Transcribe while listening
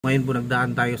Ngayon po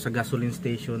nagdaan tayo sa gasoline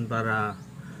station para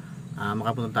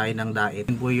makapunta tayo ng Dait.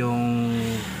 Yun po yung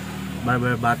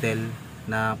Barberbattle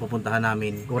na pupuntahan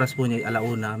namin. Oras po niya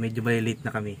alauna, medyo may late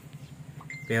na kami.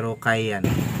 Pero kaya yan.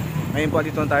 Ngayon po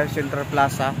dito tayo sa Central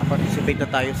Plaza. Participate na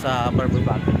tayo sa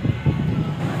Barberbattle.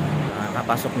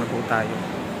 Napasok na po tayo.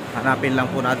 Hanapin lang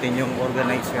po natin yung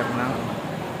organizer ng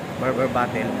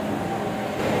Barberbattle.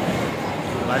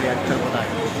 Bali, at po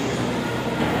tayo.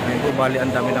 Ngayon po bali ang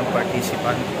dami ng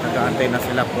participant. Nag-aantay na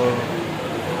sila for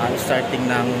starting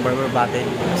ng Barberbattle.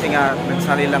 Kasi nga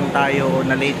nagsali lang tayo,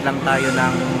 na late lang tayo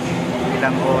ng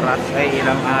ilang oras ay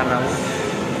ilang araw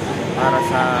para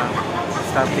sa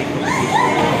starting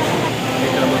competition.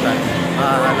 Dito na po tayo.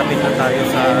 Lapit na tayo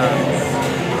sa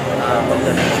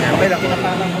organizer. Okay lang,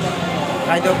 kinakalang mo na.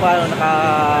 Kahit pa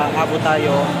nakaabot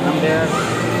tayo, number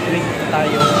 3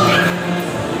 tayo.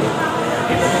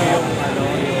 Ito po yung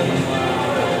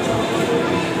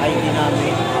ID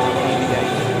namin ibigay.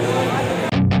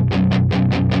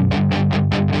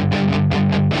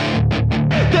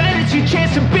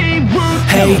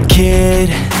 Hey kid,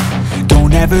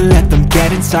 don't ever let them get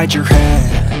inside your head.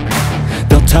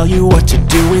 They'll tell you what to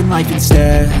do in life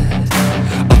instead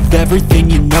of everything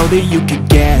you know that you could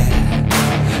get.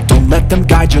 Don't let them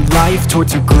guide your life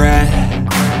towards regret.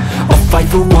 I'll fight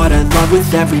for what I love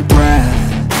with every breath.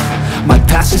 My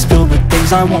past is filled with things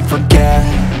I won't forget.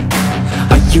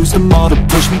 I use them all to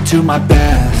push me to my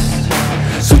best.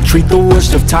 So treat the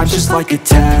worst of times just like a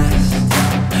test.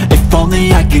 If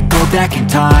only I could go back in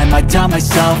time, I'd tell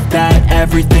myself that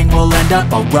everything will end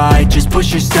up alright. Just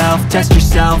push yourself, test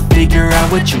yourself, figure out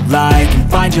what you like, and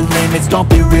find your limits, don't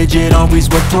be rigid,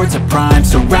 always work towards a prime.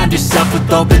 Surround yourself with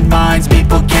open minds,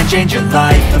 people can change your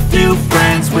life. A few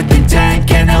friends with intent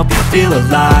can help you feel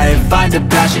alive. Find a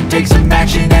passion, take some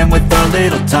action, and with a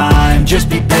little time, just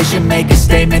be patient, make a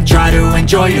statement, try to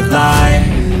enjoy your life.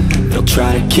 They'll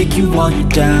try to kick you while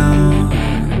you're down.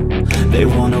 They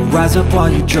wanna rise up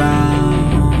while you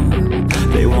drown.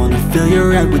 They wanna fill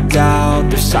your head with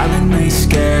doubt. They're silently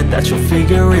scared that you'll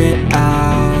figure it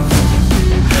out.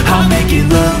 I'll make it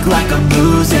look like I'm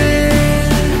losing,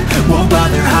 won't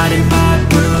bother hiding my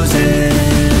bruises.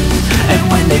 And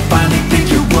when they finally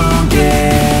think you're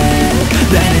wounded,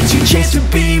 then it's your chance to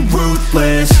be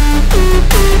ruthless.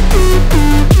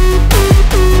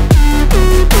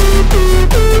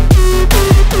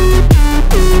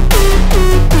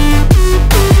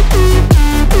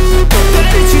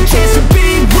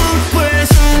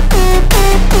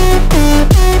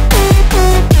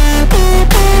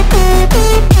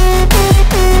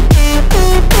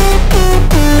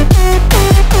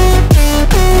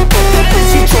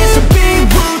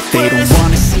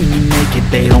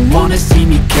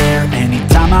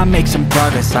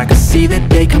 I can see that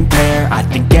they compare. I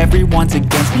think everyone's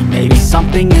against me, maybe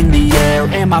something in the air.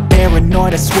 Am I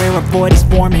paranoid? I swear a void is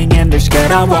forming and they're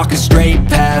scared. I walk a straight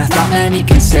path, not many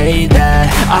can say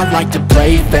that. I like to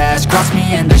play fast, cross me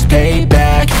and there's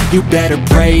payback. You better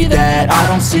pray that I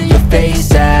don't see your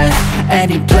face at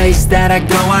any place that I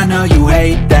go. I know you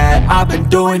hate that. I've been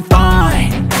doing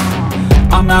fine,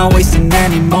 I'm not wasting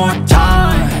any more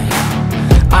time.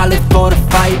 I live for the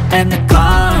fight and the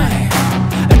climb.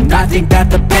 I think that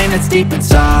the pain that's deep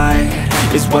inside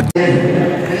is what.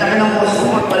 Kailangan ng puso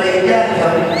magpalaya dyan. Sa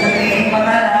tingin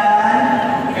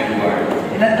pangalan.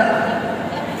 Ilan ta?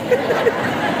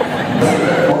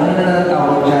 Ano na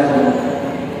natawag dyan?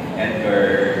 Edgar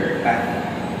Cut.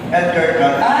 Edgar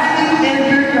Cut.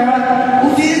 Edgar Cut.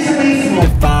 Kung sino sa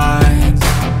Facebook.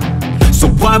 So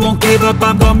I won't give up,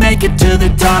 I'm gonna make it to the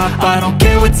top. I don't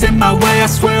care what's in my way, I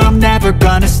swear I'm never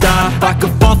gonna stop. I could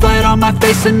fall flat on my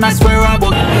face and I swear I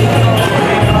will.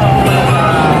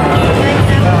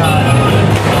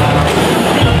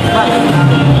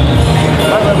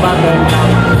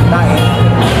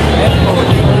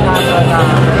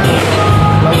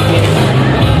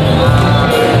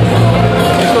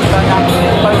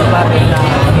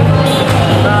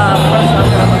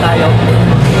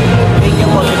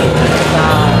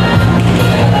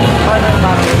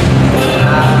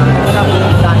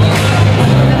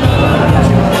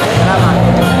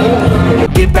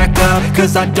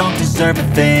 Cause I don't deserve a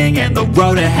thing and the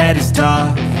road ahead is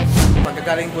tough.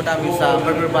 Pagkagaling po namin sa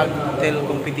Barberbattle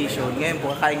competition, ngayon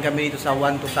po kakain kami dito sa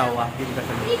One to Sawa.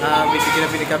 Basically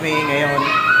napili kami ngayon,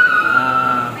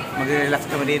 magre-relax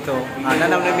kami dito.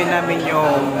 Nanamnamin namin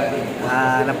yung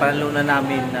napanalunan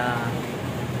namin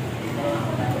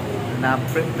na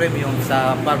premium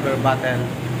sa Barberbattle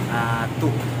 2.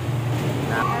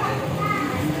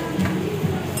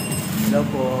 Hello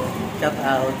po, shout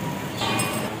out.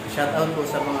 Shout out po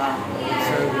sa mga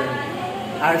server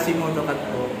RC Motocat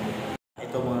po.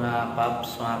 Ito mga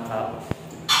paps, mga kaps.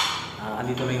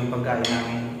 Andito na yung pagkain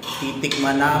namin.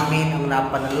 Titikman namin ang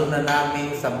napanalunan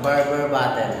namin sa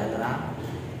Barberbattle. Ano na?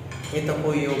 Ito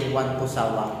po yung 1 to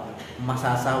sawa.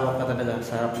 Masasawa ka talaga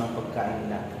sa sarap ng pagkain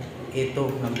nila.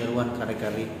 Ito, number 1,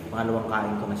 kare-kare. Pangalawang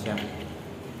kain ko na siya.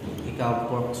 Ikaw,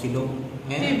 pork silog.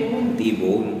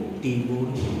 T-bone.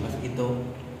 T-bone. Mas ito.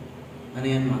 Ano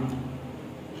yan, ma?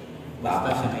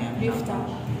 Basta siya na yan. Beef top.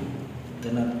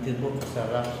 Ganun, ito po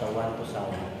kasarap sa 1 to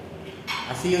sawa.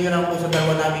 See you na lang po sa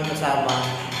dalawa naming kasama.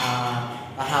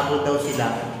 Ahabol daw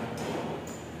sila.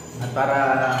 At para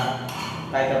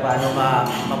kahit paano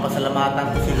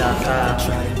mapasalamatan ko sila sa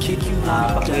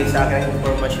pagbigay sa akin ng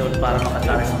informasyon para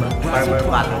makasali sa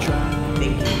Barberbattle.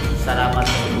 Thank you. Salamat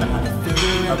sa lahat.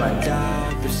 Bye-bye.